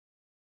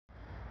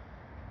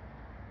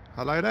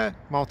Hello there,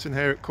 Martin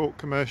here at Cork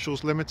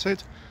Commercials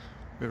Limited.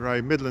 We're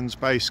a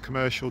Midlands-based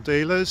commercial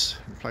dealers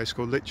in a place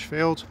called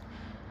Lichfield,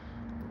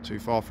 not too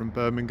far from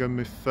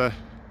Birmingham if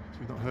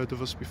you've not heard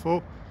of us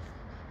before.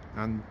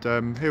 And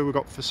here we've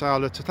got for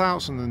sale a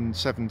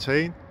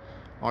 2017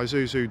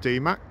 Isuzu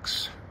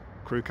D-max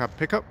crew cab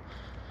pickup,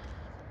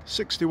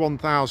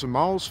 61,000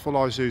 miles, full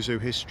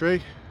Isuzu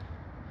history.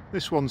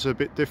 This one's a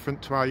bit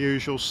different to our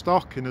usual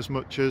stock in as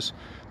much as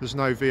there's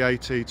no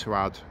VAT to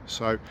add.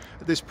 So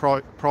at this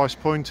price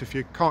point, if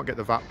you can't get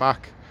the VAT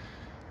back,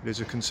 it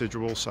is a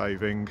considerable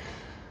saving.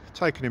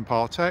 Taken in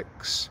Part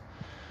X,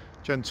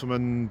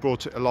 gentleman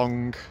brought it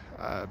along,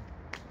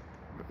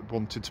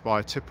 wanted to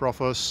buy a tipper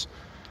off us,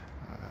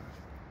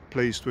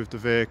 pleased with the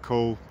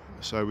vehicle,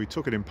 so we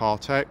took it in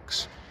Part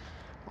X.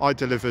 I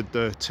delivered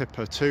the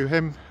tipper to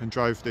him and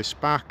drove this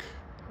back,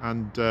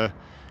 and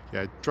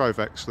yeah, drove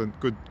excellent.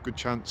 Good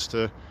chance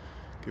to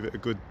give it a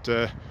good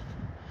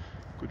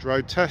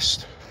road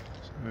test.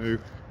 So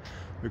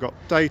we've got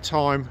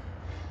daytime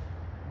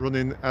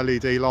running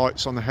LED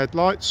lights on the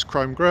headlights,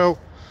 chrome grille,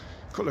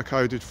 colour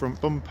coded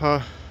front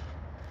bumper,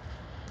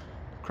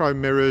 chrome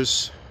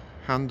mirrors,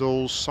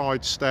 handles,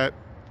 side step,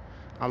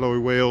 alloy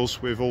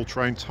wheels with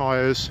all-terrain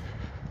tyres.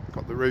 We've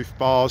got the roof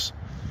bars.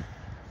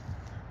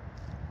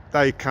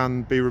 They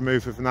can be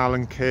removed with an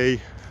Allen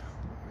key,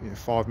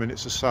 5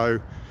 minutes or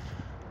so.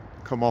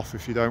 Come off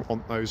if you don't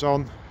want those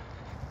on.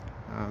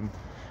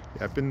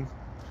 Yeah, been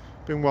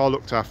well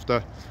looked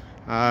after.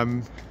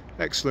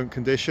 Excellent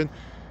condition.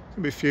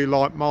 There'll be a few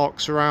light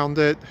marks around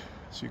it,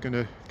 so you're going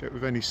to get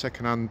with any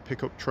second-hand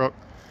pickup truck.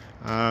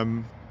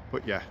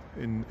 But yeah,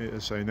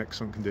 as in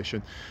excellent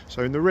condition.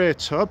 So in the rear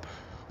tub,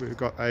 we've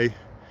got a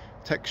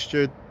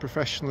textured,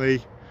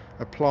 professionally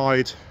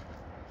applied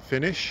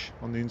finish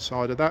on the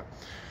inside of that.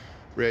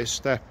 Rear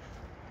step,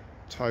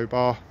 tow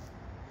bar.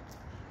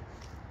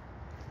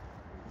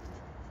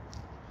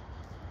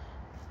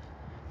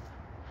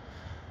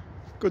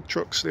 Good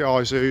trucks, the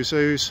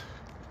Isuzus.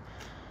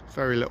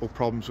 Very little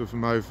problems with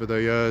them over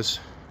the years.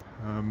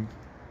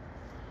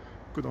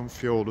 Good on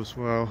fuel as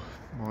well,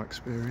 my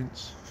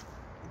experience.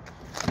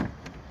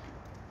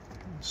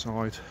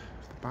 Inside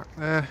the back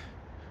there,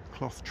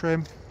 cloth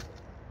trim.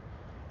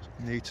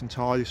 Neat and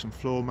tidy, some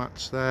floor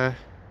mats there.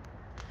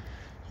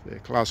 This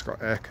vehicle has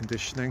got air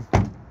conditioning.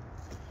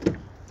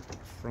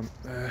 Front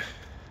there.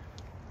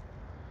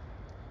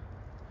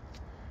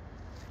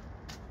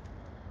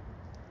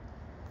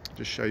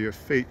 Just show you a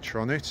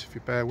feature on it if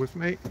you bear with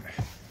me.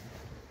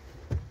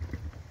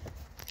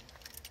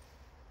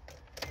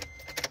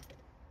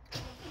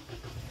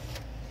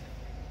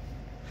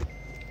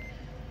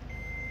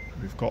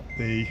 We've got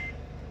the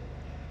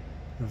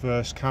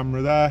reverse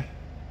camera there,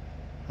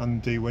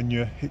 handy when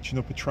you're hitching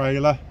up a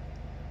trailer.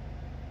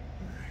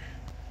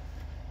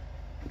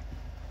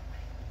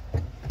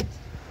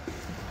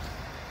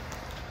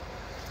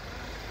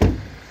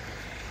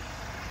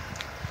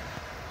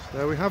 So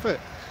there we have it.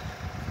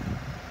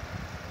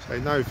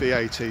 No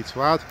VAT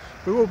to add.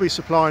 We will be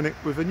supplying it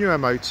with a new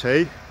MOT.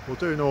 We'll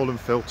do an oil and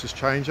filters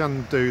change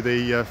and do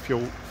the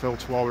fuel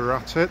filter while we're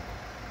at it.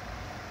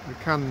 We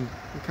can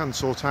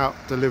sort out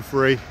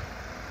delivery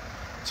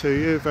to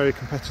you, very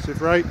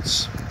competitive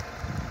rates. I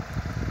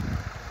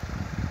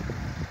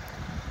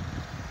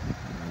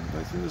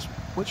don't think there's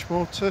much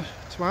more to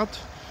add.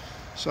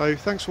 So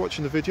thanks for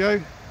watching the video.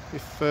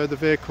 If the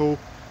vehicle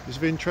is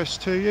of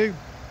interest to you,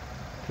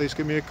 please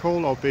give me a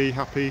call. I'll be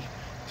happy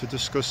to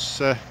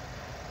discuss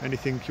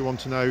anything you want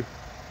to know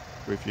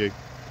with you.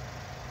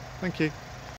 Thank you.